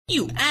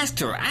You asked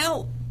her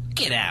out?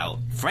 Get out.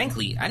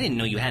 Frankly, I didn't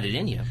know you had it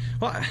in you.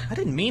 Well, I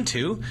didn't mean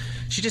to.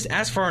 She just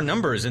asked for our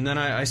numbers, and then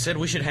I said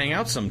we should hang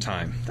out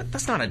sometime.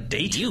 That's not a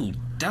date. You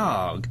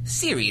dog.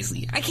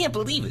 Seriously, I can't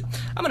believe it.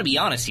 I'm gonna be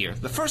honest here.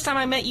 The first time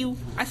I met you,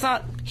 I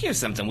thought, here's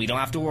something we don't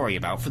have to worry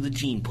about for the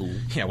gene pool.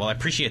 Yeah, well, I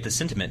appreciate the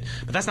sentiment,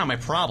 but that's not my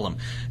problem.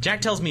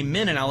 Jack tells me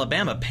men in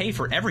Alabama pay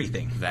for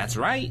everything. That's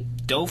right.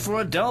 Dough for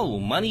a dough,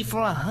 money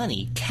for a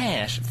honey,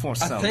 cash for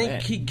some. I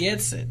think he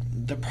gets it.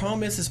 The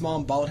problem is his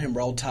mom bought him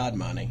Roll Tide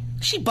money.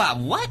 She bought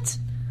what?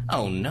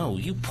 Oh no,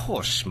 you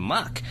poor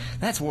schmuck.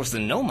 That's worse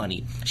than no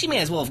money. She may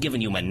as well have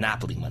given you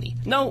Monopoly money.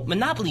 No,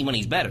 Monopoly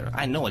money's better.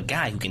 I know a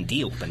guy who can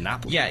deal with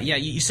Monopoly. Yeah,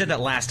 you said that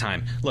last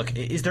time. Look,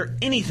 is there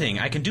anything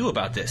I can do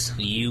about this?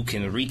 You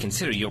can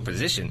reconsider your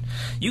position.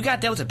 You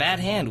got dealt a bad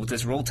hand with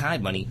this Roll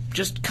Tide money.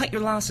 Just cut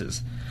your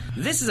losses.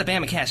 This is a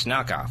Bama Cash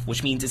knockoff,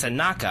 which means it's a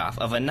knockoff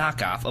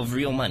of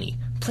real money.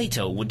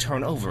 Plato would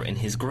turn over in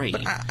his grave.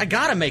 But I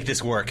gotta make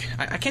this work.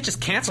 I can't just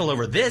cancel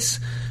over this.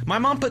 My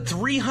mom put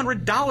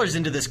 $300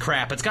 into this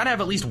crap. It's gotta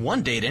have at least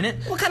one date in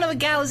it. What kind of a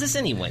gal is this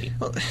anyway?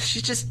 Well,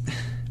 she's...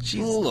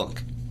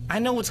 Look, I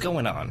know what's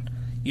going on.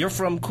 You're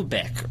from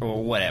Quebec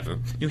or whatever.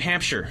 New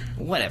Hampshire.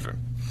 Whatever.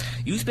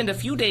 You spend a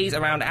few days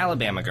around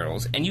Alabama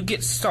girls, and you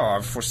get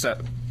starved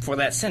for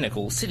that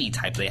cynical city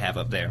type they have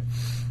up there.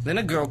 Then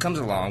a girl comes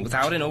along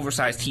without an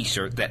oversized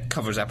t-shirt that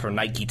covers up her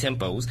Nike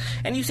Tempos,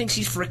 and you think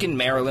she's frickin'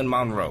 Marilyn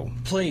Monroe.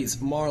 Please,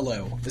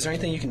 Marlo, is there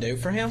anything you can do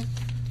for him?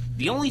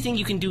 The only thing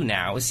you can do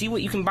now is see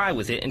what you can buy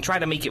with it and try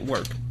to make it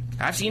work.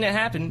 I've seen it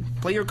happen.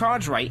 Play your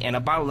cards right, and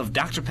a bottle of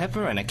Dr.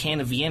 Pepper and a can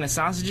of Vienna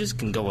sausages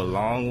can go a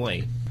long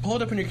way. Pull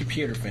it up on your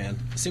computer, Finn.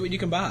 See what you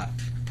can buy.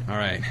 All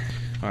right,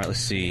 let's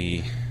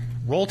see.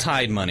 Roll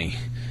Tide money.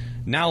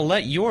 Now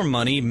let your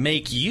money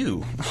make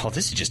you. Oh,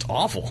 this is just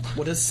awful.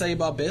 What does it say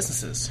about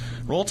businesses?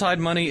 Roll Tide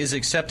money is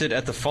accepted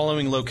at the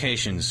following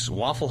locations: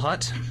 Waffle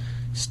Hut,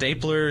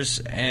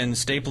 Staplers and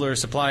Stapler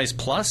Supplies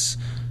Plus,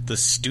 the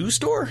Stew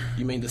Store?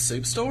 You mean the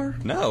soup store?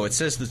 No, it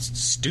says the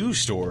Stew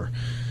Store.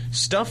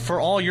 Stuff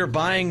for all your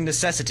buying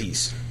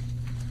necessities.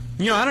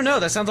 I don't know.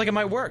 That sounds like it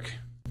might work.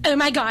 Oh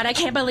my God, I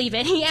can't believe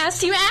it. He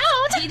asked you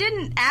out. He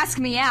didn't ask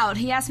me out.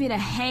 He asked me to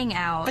hang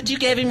out. But you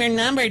gave him your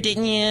number,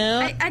 didn't you?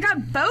 I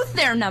got both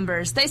their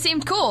numbers. They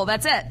seemed cool.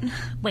 That's it.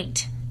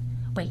 Wait.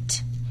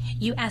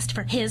 You asked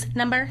for his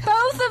number?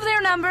 Both of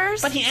their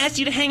numbers. But he asked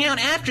you to hang out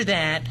after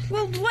that.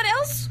 Well, what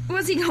else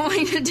was he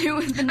going to do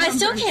with the numbers? I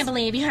still can't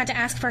believe you had to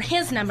ask for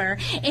his number.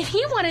 If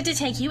he wanted to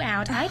take you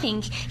out, I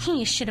think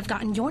he should have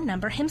gotten your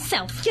number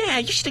himself. Yeah,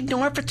 you should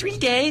ignore it for 3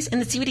 days and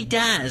then see what he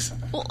does.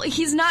 Well,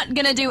 he's not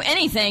going to do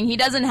anything. He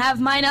doesn't have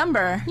my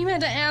number. You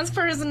had to ask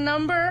for his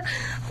number?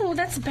 Oh,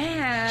 that's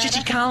bad. Should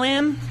you call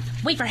him?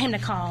 Wait for him to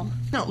call.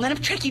 No, let him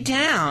track you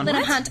down. Let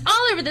him hunt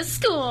all over the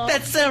school.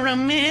 That's so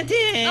romantic.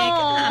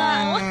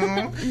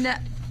 Oh. No.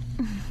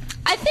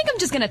 I think I'm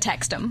just going to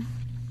text him.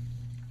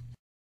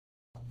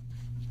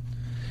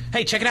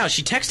 Hey, check it out.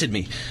 She texted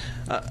me.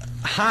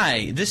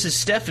 Hi, this is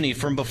Stephanie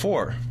from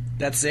before.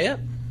 That's it?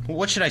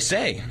 What should I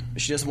say?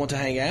 She doesn't want to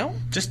hang out?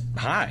 Just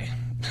hi.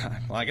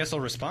 Well, I guess I'll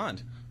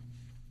respond.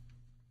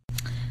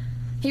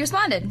 He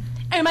responded.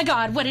 Oh my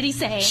God, what did he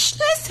say? Shh,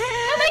 listen.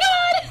 Oh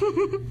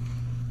my God!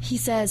 He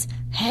says,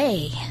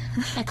 hey.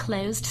 A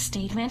closed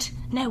statement?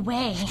 No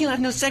way. He'll have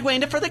no segue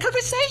into further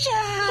conversation.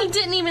 He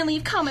didn't even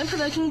leave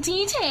comment-provoking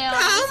details.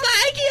 Oh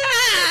my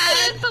God!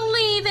 I can't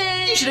believe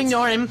it. You should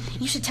ignore him.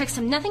 You should text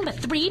him nothing but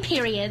 3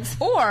 periods.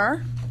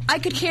 Or I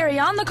could carry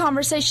on the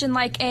conversation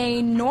like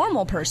a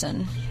normal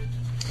person.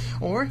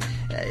 Or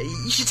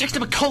you should text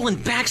him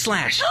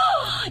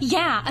a :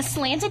 Yeah, a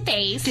slanted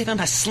face. Give him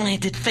a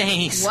slanted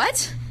face.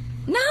 What?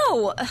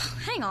 No.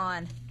 Hang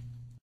on.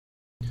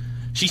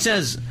 She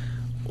says,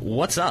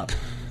 what's up?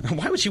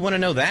 Why would she want to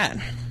know that?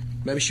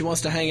 Maybe she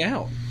wants to hang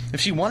out.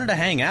 If she wanted to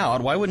hang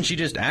out, why wouldn't she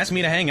just ask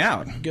me to hang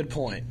out? Good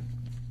point.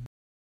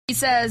 He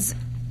says,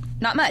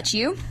 not much.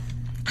 You?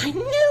 I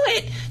knew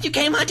it! You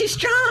came on too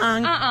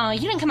strong. You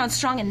didn't come on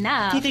strong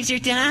enough. He thinks you're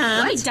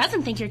dumb. He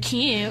doesn't think you're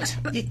cute.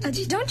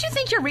 Don't you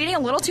think you're reading a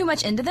little too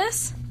much into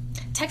this?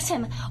 Text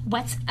him,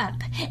 what's up?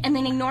 And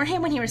then ignore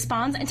him when he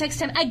responds and text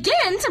him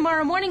again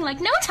tomorrow morning like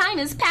no time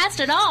has passed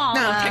at all.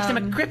 No, text him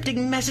a cryptic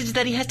message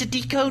that he has to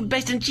decode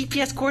based on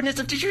GPS coordinates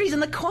of the trees in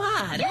the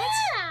quad.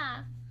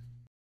 Yeah!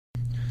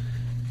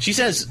 She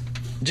says,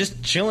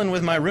 just chilling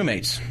with my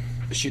roommates.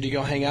 Should he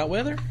go hang out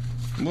with her?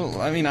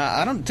 Well, I mean,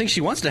 I don't think she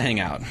wants to hang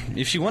out.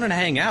 If she wanted to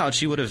hang out,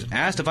 she would have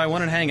asked if I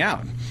wanted to hang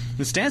out.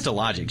 It stands to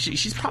logic.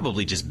 She's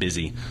probably just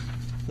busy.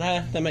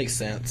 Nah, that makes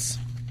sense.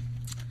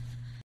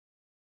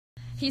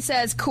 He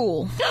says,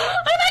 cool. Oh my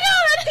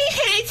God! He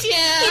hates you!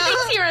 He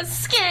thinks you're a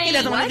skank. He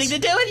doesn't want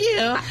anything to do with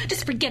you.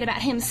 Just forget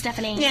about him,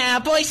 Stephanie. Yeah,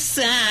 boys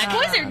suck.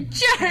 Boys are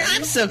jerks.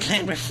 I'm so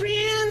glad we're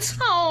friends.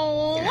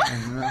 Oh.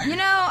 You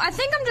know, I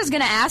think I'm just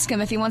going to ask him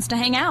if he wants to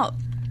hang out.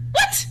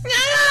 What? No!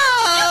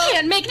 You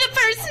can't make the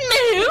first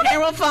move. Your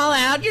hair will fall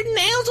out. Your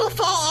nails will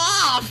fall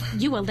off.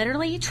 You will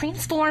literally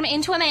transform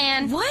into a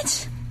man.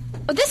 What?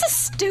 Oh, this is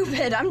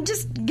stupid. I'm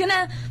just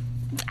gonna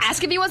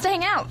Ask if he wants to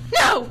hang out.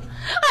 No!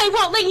 I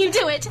won't let you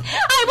do it!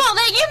 I won't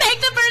let you make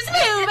the first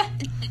move!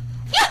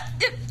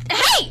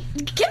 Hey!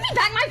 Give me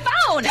back my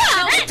phone! No!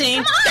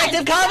 Team, Come on!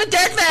 Detective Call the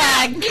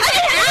dirtbag! Cut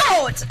it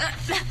out!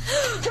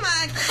 Come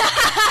on.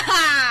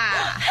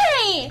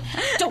 Hey!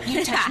 Don't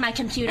you touch my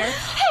computer.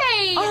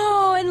 Hey!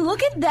 Oh, and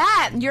look at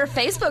that. Your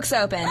Facebook's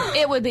open.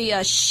 It would be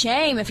a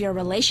shame if your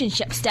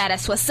relationship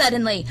status was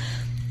suddenly...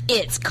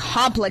 It's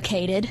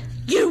complicated.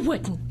 You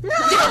wouldn't.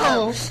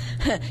 No!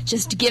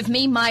 Just give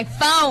me my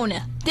phone.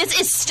 This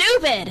is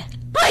stupid.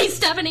 Please,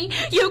 Stephanie,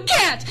 you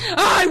can't!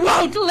 I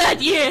won't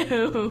let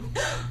you!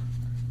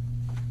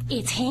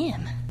 It's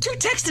him. 2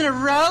 texts in a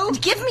row?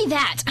 Give me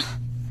that.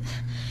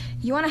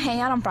 You want to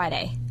hang out on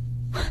Friday?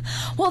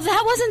 Well,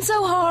 that wasn't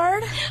so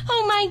hard.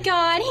 Oh my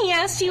God, he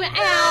asked you out.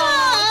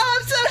 Oh,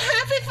 I'm so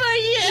happy for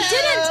you!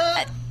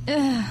 He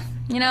didn't.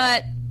 You know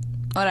what?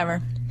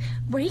 Whatever.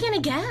 Where are you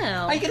gonna go?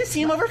 Are you gonna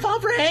see him over fall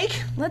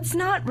break? Let's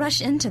not rush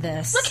into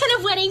this. What kind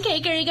of wedding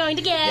cake are you going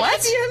to get?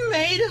 What's your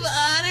maid of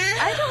honor?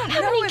 I don't know.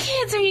 How many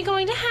kids are you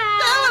going to have?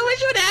 Oh, I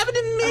wish it would happen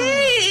to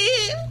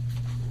me!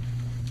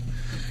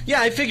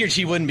 Yeah, I figured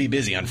she wouldn't be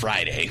busy on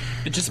Friday.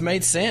 It just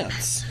made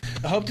sense.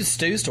 I hope the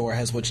stew store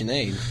has what you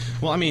need.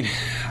 Well, I mean,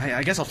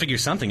 I guess I'll figure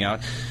something out.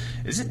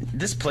 Isn't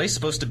this place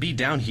supposed to be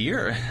down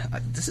here?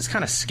 This is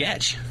kind of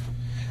sketch.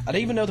 I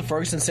didn't even know the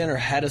Ferguson Center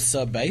had a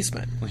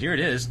sub-basement. Well, here it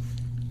is.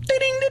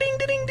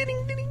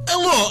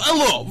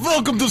 Hello,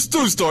 welcome to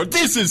Stew Store.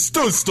 This is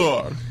Stew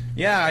Store.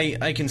 Yeah,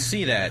 I can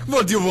see that.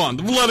 What do you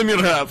want? Vladimir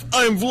have.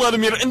 I am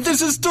Vladimir, and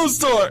this is Stew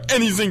Store.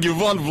 Anything you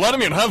want,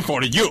 Vladimir have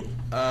for you.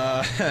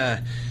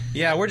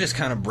 Yeah, we're just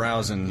kind of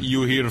browsing.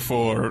 You here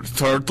for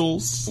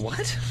turtles?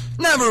 What?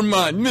 Never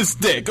mind,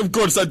 mistake. Of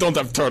course I don't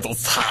have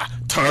turtles. Ha!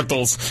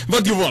 Turtles.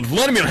 What do you want?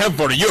 Vladimir have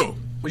for you.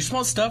 We just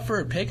want stuff for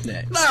a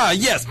picnic. Ah,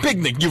 yes,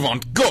 picnic you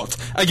want. Goat.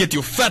 I get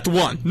you fat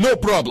one. No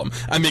problem.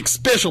 I make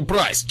special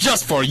price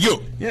just for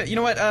you. Yeah, you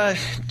know what?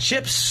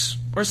 Chips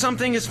or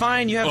something is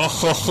fine. You have... Oh,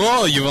 ho,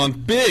 ho, you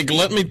want pig?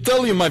 Let me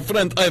tell you, my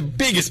friend, I have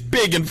biggest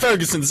pig in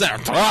Ferguson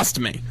Center. Trust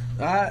me.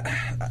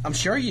 I'm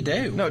sure you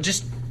do. No,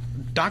 just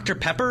Dr.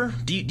 Pepper?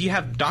 Do you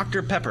have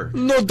Dr. Pepper?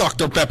 No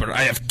Dr. Pepper.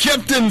 I have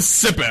Captain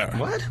Sipper.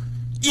 What?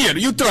 Here,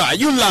 you try.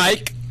 You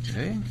like.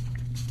 Okay.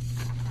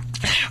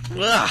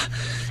 Ugh.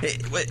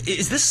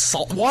 Is this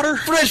salt water?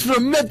 Fresh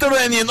from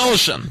Mediterranean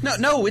Ocean.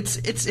 No,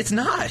 it's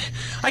not.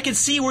 I can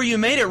see where you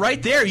made it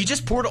right there. You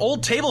just poured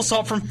old table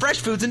salt from Fresh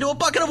Foods into a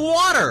bucket of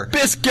water.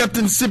 Best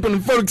Captain Sipper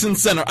in Ferguson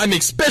Center. I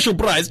make special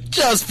price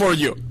just for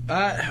you.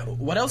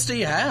 What else do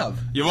you have?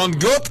 You want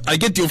goat? I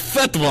get you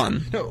fat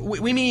one. No,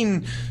 we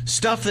mean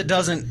stuff that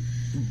doesn't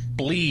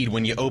bleed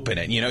when you open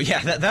it. You know,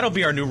 yeah, that'll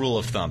be our new rule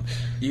of thumb.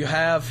 You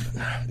have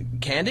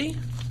candy?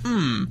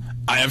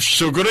 I have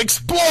sugar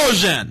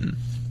explosion.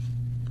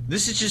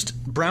 This is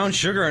just brown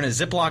sugar in a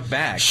Ziploc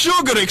bag.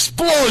 Sugar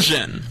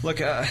explosion. Look,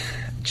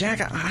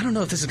 Jack, I don't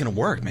know if this is gonna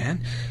work,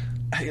 man.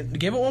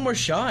 Give it one more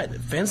shot.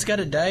 Finn's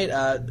got a date.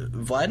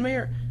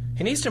 Vladimir,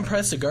 he needs to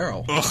impress a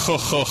girl. Oh, ho,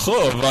 ho,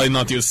 ho. Why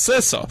not you say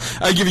so?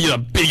 I give you the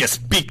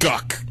biggest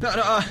peacock.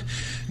 No,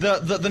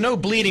 the no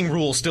bleeding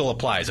rule still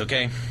applies,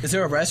 okay? Is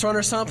there a restaurant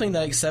or something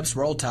that accepts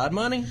Roll Tide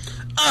money?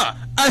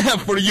 I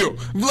have for you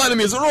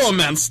Vladimir's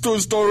Romance Stew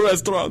Store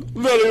Restaurant.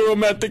 Very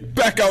romantic.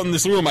 Back out in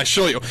this room I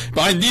show you.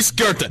 Behind this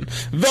curtain.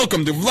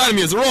 Welcome to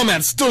Vladimir's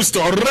Romance Stew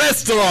Store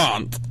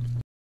Restaurant.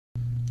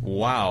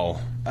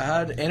 Wow.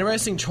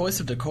 Interesting choice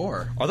of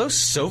decor. Are those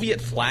Soviet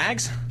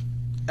flags?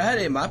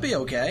 It might be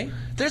okay.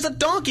 There's a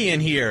donkey in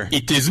here.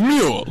 It is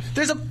mule.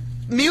 There's a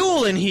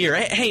mule in here.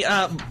 Hey,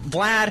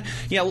 Vlad.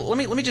 Yeah, let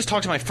me just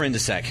talk to my friend a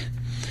sec.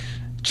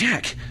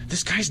 Jack,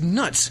 this guy's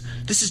nuts.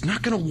 This is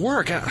not gonna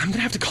work. I'm gonna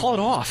have to call it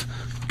off.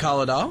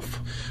 Call it off?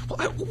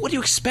 Well, what do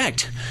you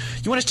expect?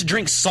 You want us to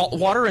drink salt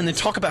water and then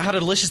talk about how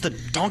delicious the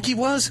donkey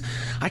was?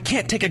 I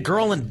can't take a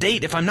girl on a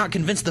date if I'm not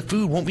convinced the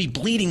food won't be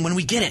bleeding when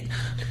we get it.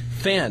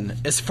 Finn,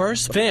 it's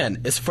first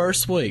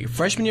week.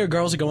 Freshman year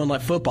girls are going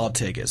like football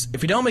tickets.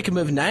 If you don't make a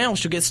move now,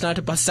 she'll get sniped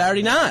up by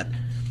Saturday night.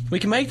 We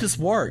can make this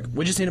work.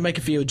 We just need to make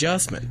a few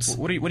adjustments.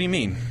 What do you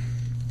mean?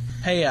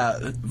 Hey,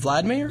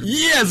 Vladimir?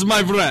 Yes,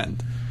 my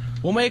friend.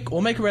 We'll make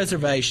a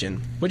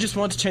reservation. We just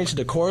want to change the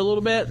decor a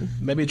little bit.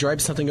 Maybe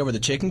drape something over the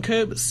chicken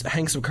coop.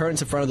 Hang some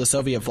curtains in front of the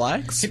Soviet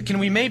flags. Can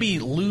we maybe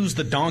lose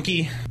the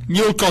donkey?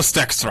 You'll cost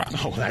extra.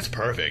 Oh, that's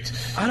perfect.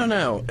 I don't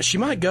know. She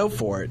might go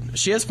for it.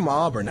 She is from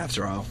Auburn,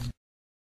 after all.